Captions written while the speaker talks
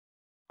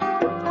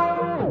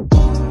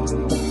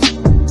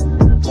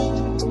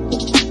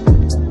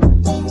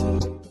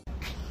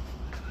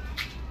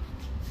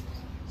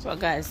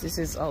guys, this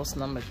is house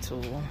number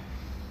 2.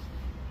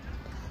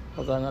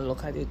 We're gonna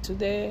look at it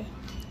today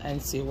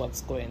and see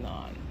what's going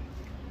on.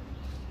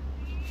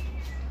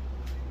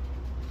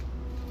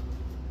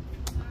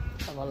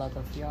 Have a lot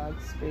of yard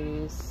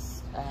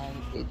space and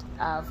it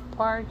have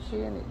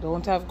parking. It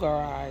don't have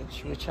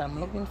garage, which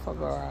I'm looking for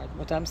garage,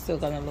 but I'm still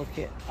gonna look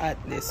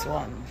at this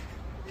one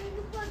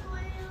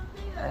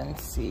and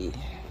see.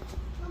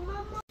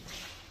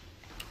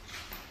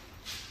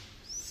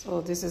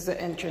 So this is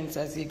the entrance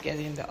as you get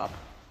in the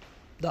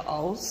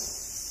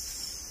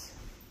house.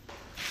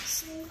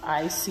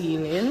 High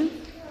ceiling.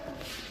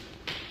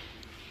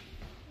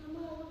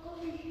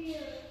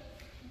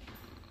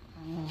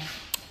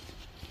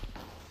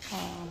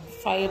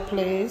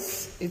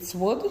 Fireplace. It's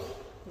wood?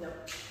 No.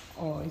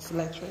 Oh, it's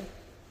electric.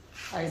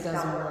 Oh, it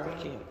doesn't work.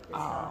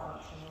 Oh,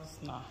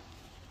 it's not.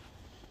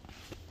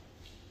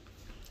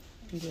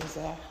 There's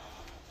a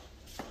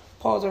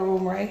powder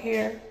room right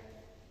here.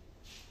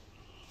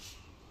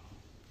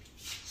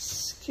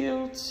 It's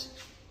cute.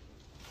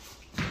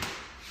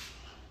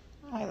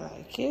 I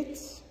like it.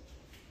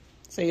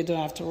 So you don't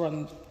have to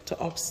run to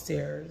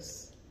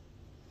upstairs.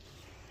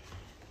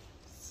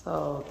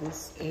 So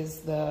this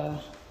is the,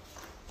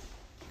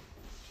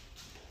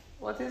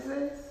 what is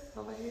this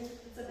over here?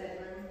 It's a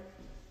bedroom.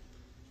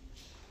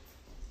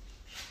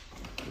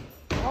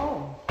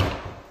 Oh.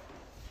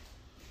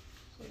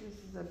 So this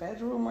is the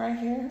bedroom right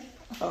here.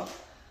 Oh,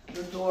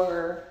 the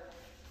door.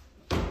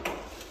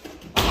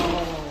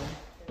 Oh.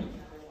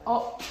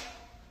 Oh.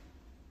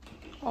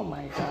 Oh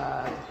my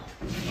God.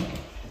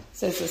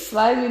 So it's a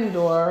sliding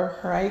door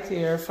right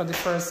here for the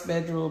first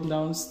bedroom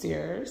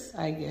downstairs,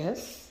 I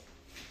guess.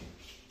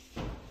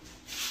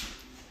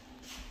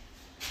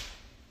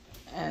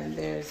 And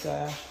there's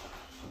a,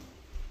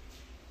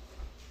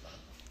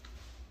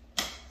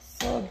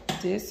 so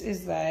this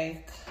is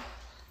like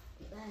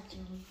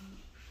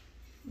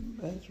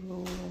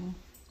bedroom,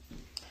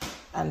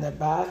 and the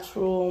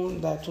bathroom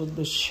that would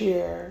be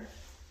shared.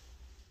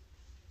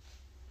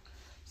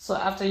 So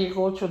after you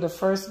go through the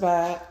first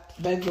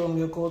bedroom,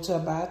 you go to a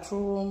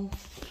bathroom,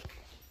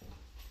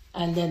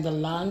 and then the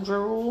laundry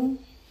room.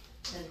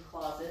 And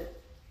closet.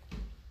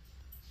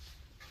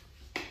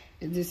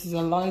 This is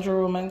a laundry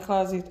room and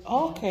closet.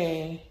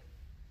 Okay.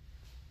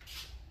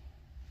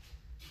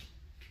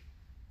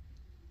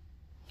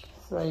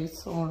 So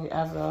it's only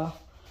have a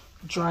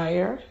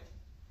dryer.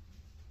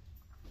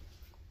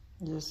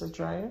 Just a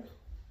dryer.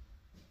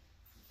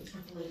 I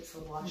believe it's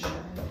the washer.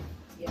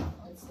 Yeah,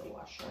 it's the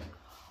washer.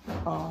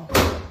 Oh,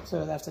 so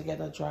you'll have to get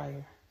a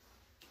dryer.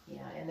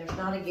 Yeah, and there's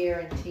not a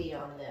guarantee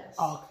on this.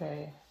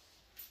 Okay.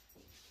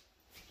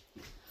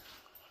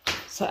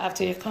 So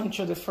after you come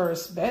to the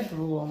first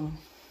bedroom,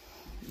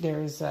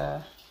 there's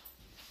a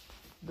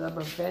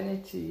double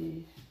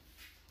vanity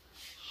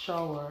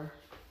shower.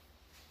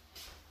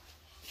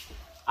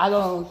 I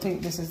don't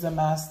think this is the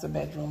master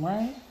bedroom,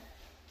 right?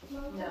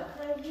 No.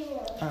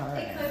 All right.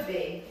 It could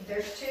be.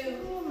 There's two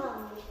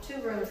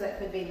rooms that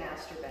could be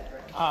master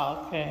bedroom.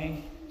 Oh,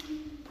 okay.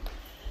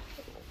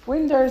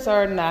 Windows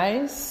are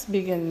nice,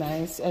 big and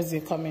nice as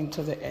you come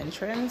into the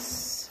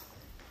entrance.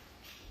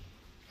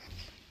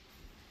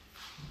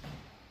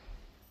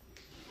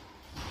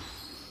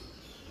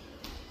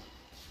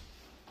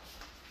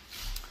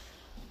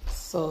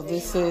 So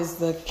this is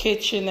the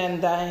kitchen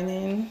and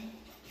dining.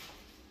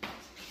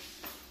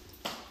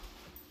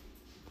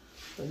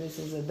 So this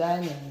is a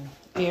dining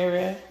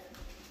area.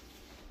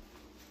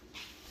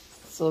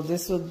 So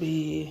this would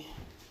be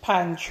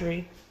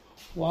pantry,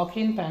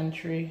 walk-in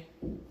pantry.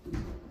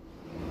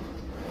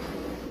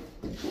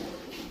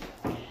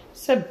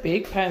 It's a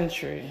big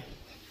pantry.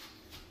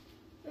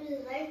 Where's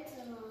the lights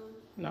on?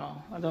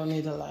 No, I don't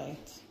need a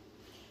light.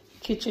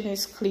 Kitchen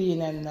is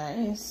clean and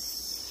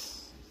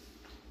nice.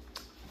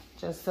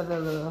 Just a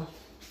little.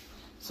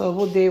 So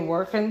would they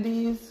work on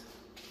these?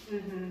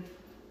 Mm-hmm.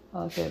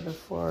 Okay,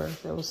 before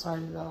they will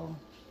start down.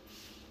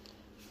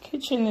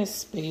 Kitchen is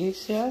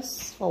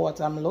spacious for what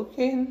I'm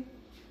looking.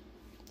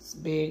 It's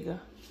big.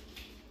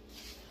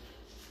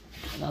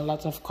 And a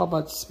lot of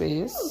cupboard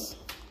space.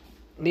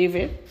 Leave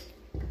it.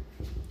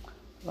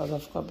 A lot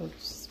of cupboard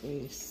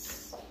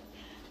space.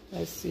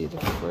 Let's see the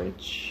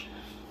fridge.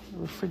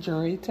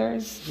 Refrigerator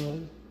is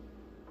good.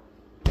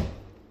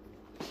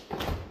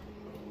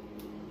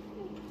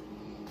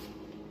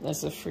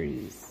 That's a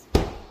freeze.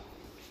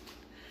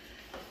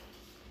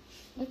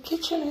 The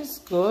kitchen is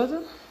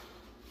good.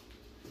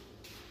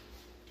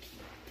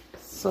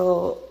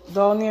 So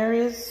down here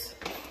is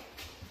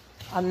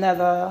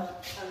another.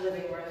 A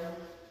living room.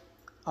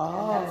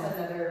 Oh. And that's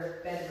another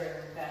bedroom.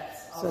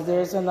 So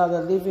there's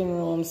another living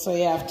room. So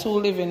you have two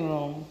living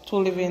room,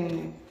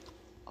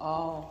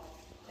 Oh.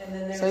 And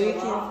then there's So you a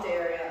loft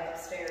area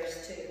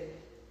upstairs too.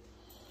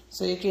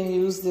 So you can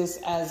use this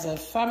as a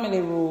family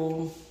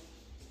room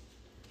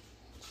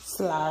 /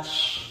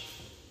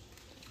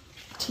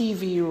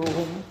 TV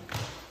room.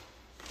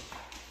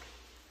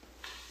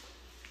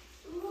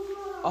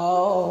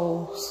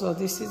 Oh, so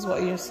this is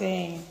what you're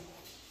saying.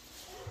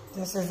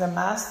 This is the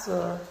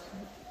master.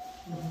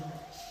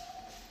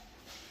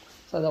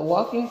 So the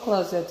walk-in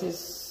closet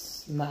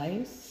is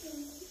nice.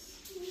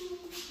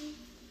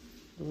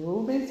 The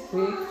room is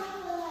big.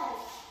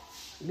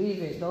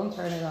 Leave it, don't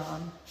turn it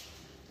on.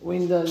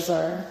 Windows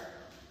are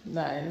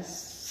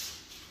nice.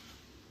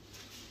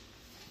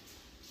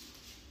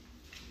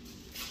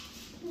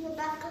 In the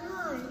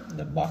backyard.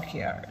 The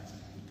backyard.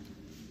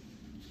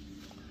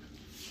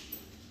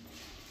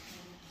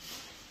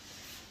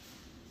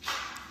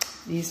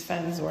 These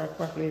fans work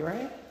properly,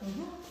 right?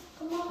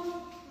 Come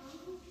on.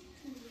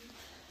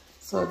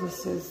 So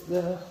this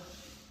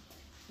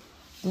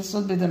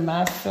will be the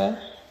master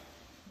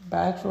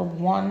bathroom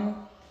one.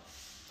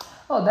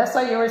 Oh, that's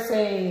why you were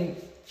saying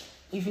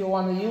if you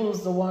want to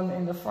use the one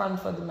in the front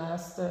for the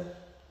master,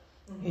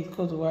 it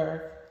could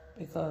work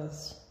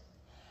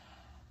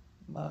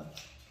but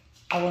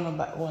I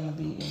want to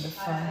be in the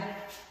front. I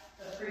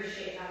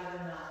appreciate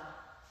having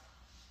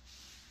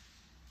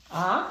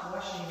a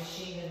washing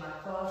machine in my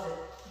closet,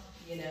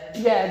 you know.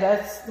 Yeah,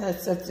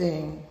 that's the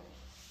thing.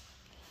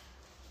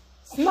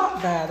 It's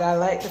not bad. I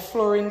like the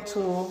flooring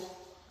too.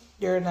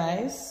 They're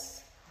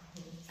nice.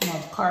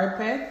 Not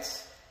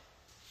carpet.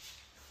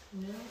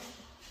 No.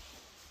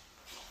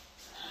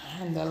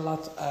 And a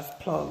lot of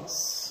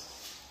plugs.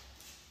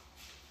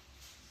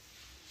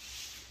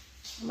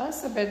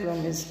 Master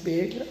bedroom is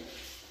big.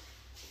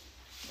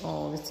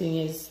 Oh, the thing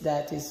is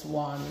that is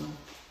one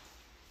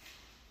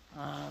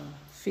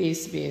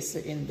face base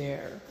in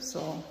there.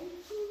 So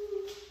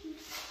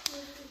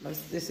but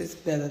this is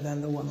better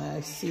than the one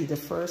I see the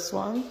first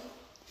one.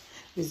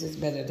 This is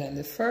better than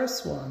the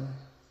first one.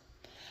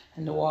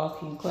 And the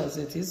walk-in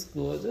closet is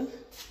good.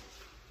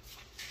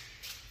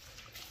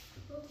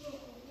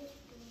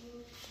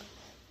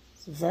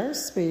 It's very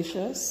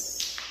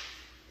spacious.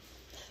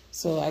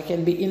 So I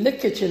can be in the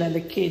kitchen and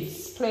the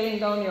kids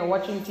playing down here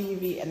watching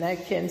TV and I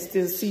can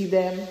still see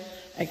them.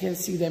 I can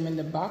see them in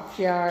the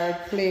backyard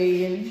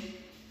playing.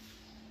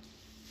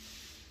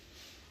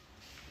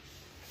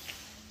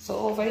 So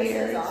over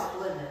here. This is off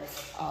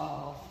limits.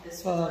 Oh,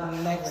 This so was not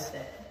next.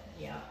 with it.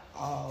 Yeah.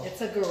 Oh.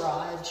 It's a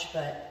garage,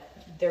 but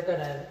they're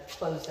gonna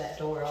close that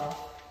door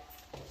off.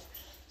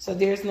 So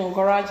there's no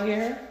garage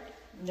here?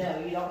 No,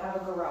 you don't have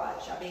a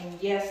garage. I mean,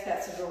 yes,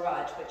 that's a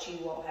garage, but you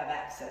won't have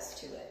access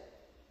to it.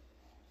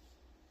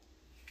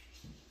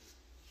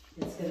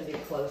 It's gonna be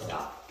closed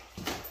off.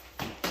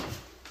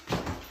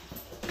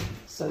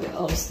 So the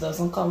house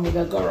doesn't come with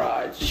a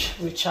garage,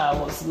 which I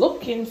was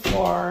looking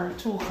for.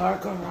 2-car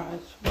garage.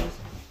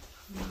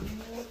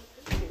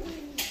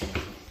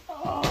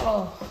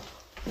 Oh,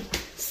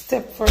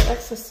 step for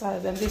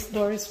exercise, and this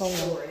door is for what?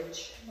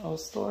 Storage. Oh,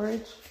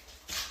 storage.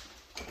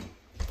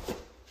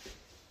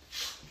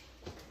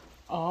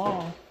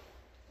 Oh.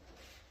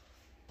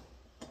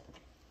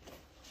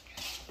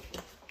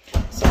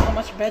 So how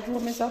much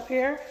bedroom is up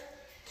here?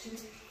 2.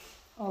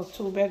 Oh,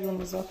 2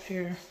 bedrooms up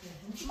here.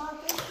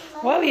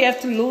 Well, you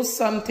have to lose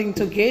something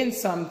to gain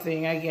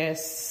something, I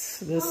guess.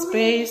 The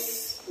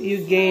space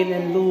you gain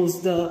and lose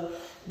the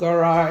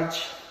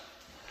garage,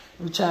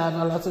 which I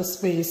have a lot of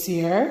space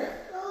here.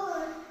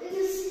 Oh, you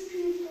can see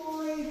people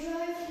when you're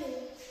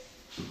driving.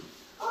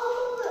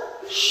 Oh,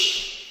 look.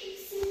 Shh. You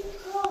can see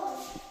the car.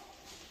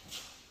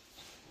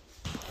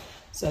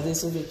 So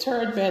this is the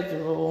 3rd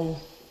bedroom,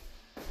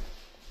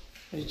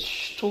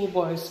 which 2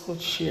 boys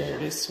could share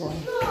this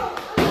one.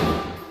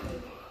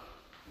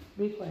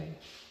 Be quiet.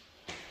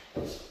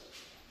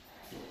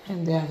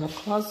 And they have a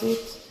closet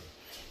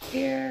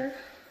here.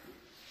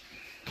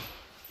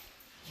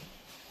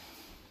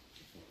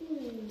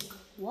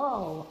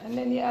 Wow, and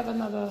then you have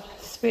another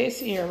space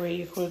here where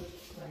you could,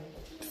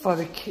 for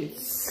the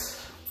kids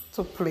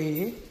to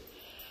play.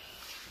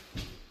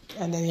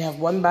 And then you have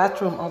 1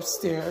 bathroom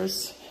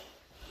upstairs.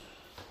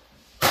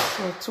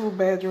 So 2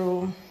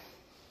 bedroom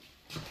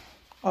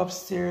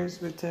upstairs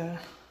with a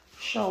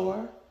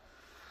shower.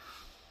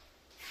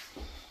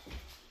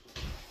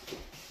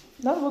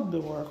 That would be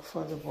work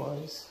for the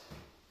boys.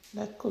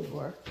 That could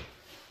work.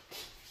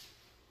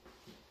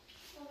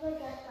 Oh my God,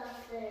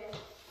 that's there.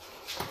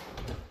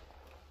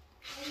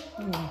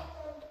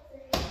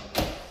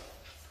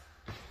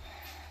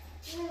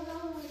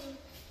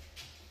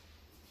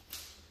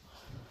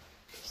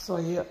 So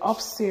you're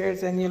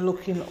upstairs and you're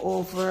looking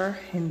over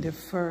in the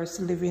first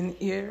living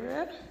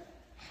area.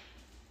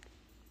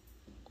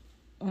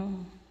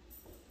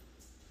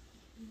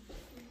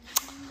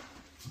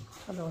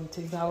 I don't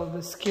think I would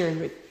be scared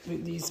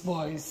with these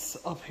boys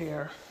up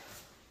here.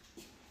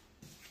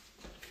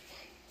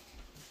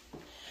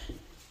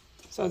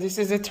 So this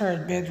is the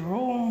 3rd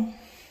bedroom.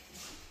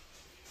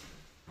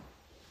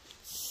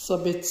 It's a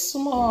bit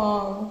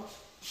small,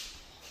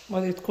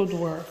 but it could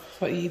work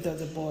for either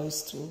the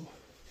boys too.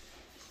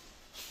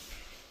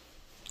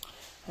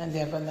 And they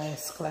have a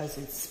nice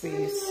closet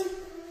space.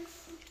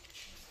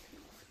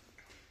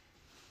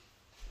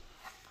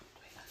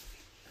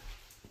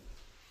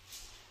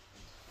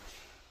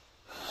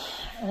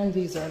 And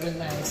these are the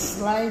nice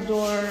slide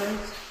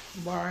doors,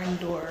 barn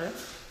door.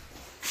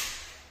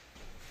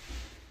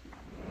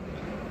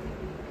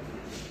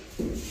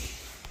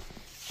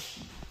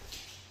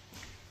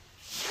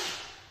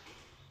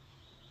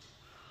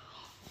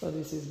 So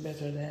this is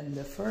better than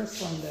the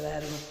first one that I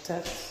looked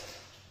at.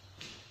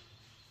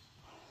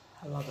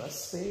 A lot of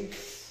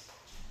space.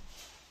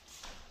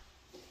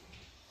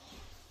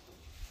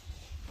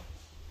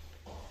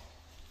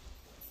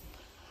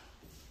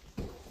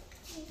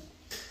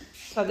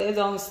 So they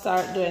don't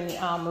start doing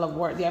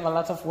work. They have a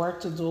lot of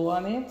work to do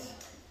on it.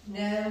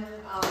 No,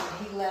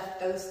 he left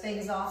those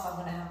things off. I'm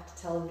gonna have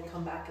to tell him to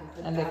come back and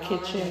put And that the on.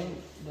 kitchen,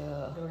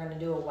 We're gonna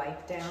do a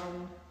wipe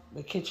down.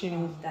 the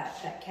kitchen.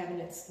 That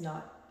cabinet's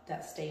not,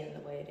 that's staying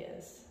the way it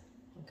is.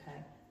 Okay.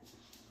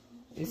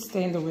 It's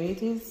staying the way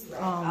it is.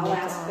 I'll but,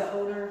 ask the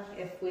owner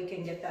if we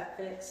can get that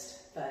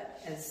fixed, but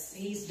as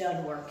he's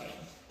done working.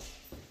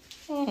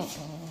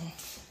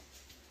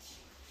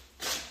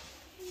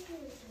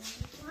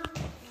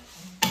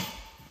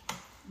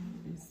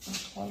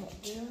 This one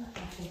up there. I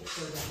think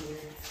it's over here.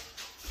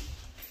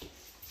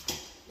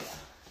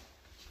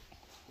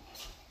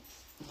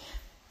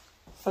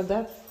 For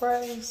that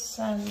price,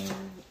 and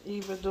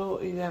even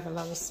though you have a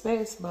lot of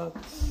space, but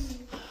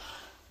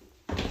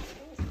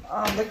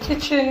the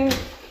kitchen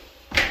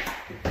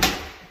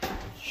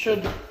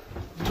should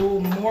do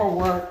more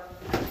work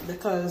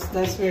because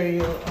that's where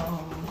you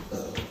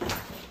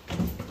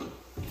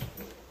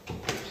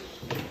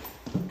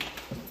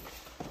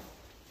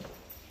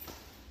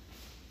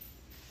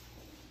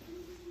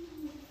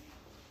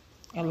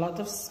a lot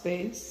of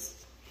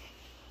space.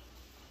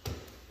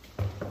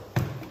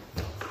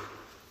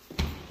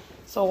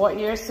 So what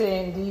you're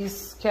saying,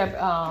 these kept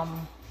I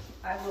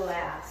will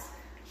ask,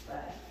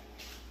 but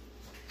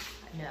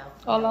no.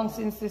 how long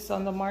since this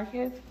on the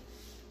market?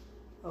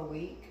 A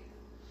week,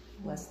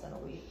 less than a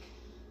week.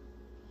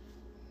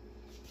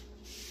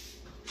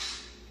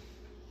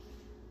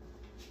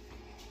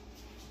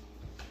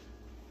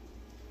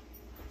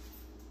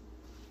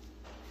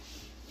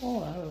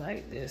 Oh, I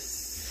like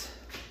this.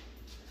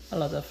 A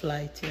lot of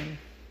lighting.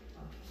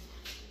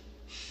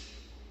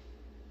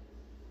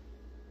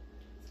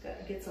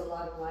 It gets a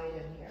lot of light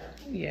in here.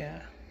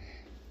 Yeah.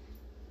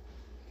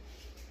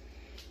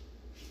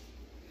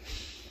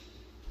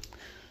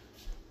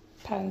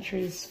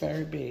 Pantry is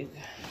very big.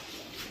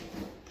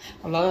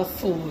 A lot of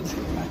food,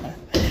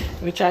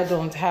 which I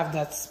don't have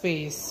that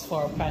space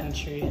for a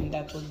pantry, and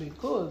that would be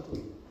good.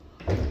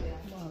 Yeah.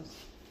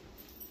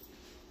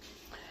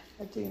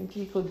 I think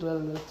he could do a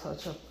little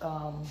touch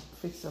up,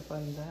 fix up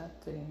on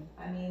that thing.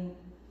 I mean,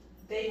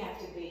 they have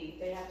to be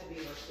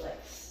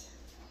replaced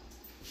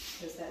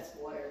because that's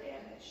water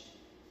damaged.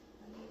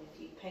 I mean, if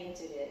you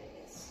painted it,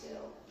 it's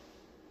still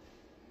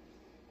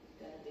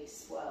gonna be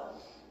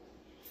swelled.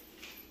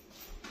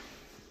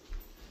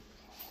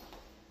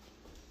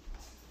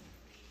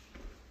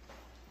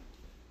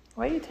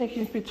 Why are you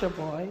taking picture,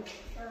 boy?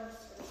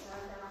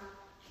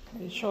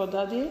 You show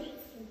Daddy?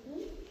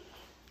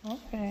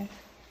 Okay.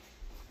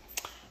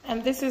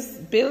 And this is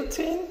built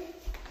in?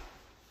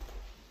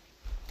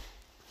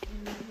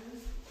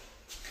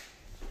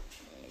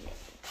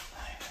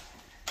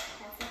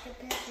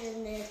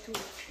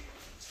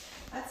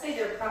 I'd say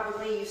there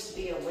probably used to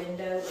be a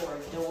window or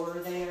a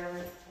door there,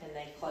 and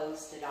they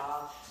closed it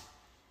off.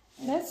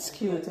 That's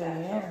cute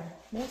in here.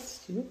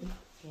 That's cute.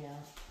 Yeah.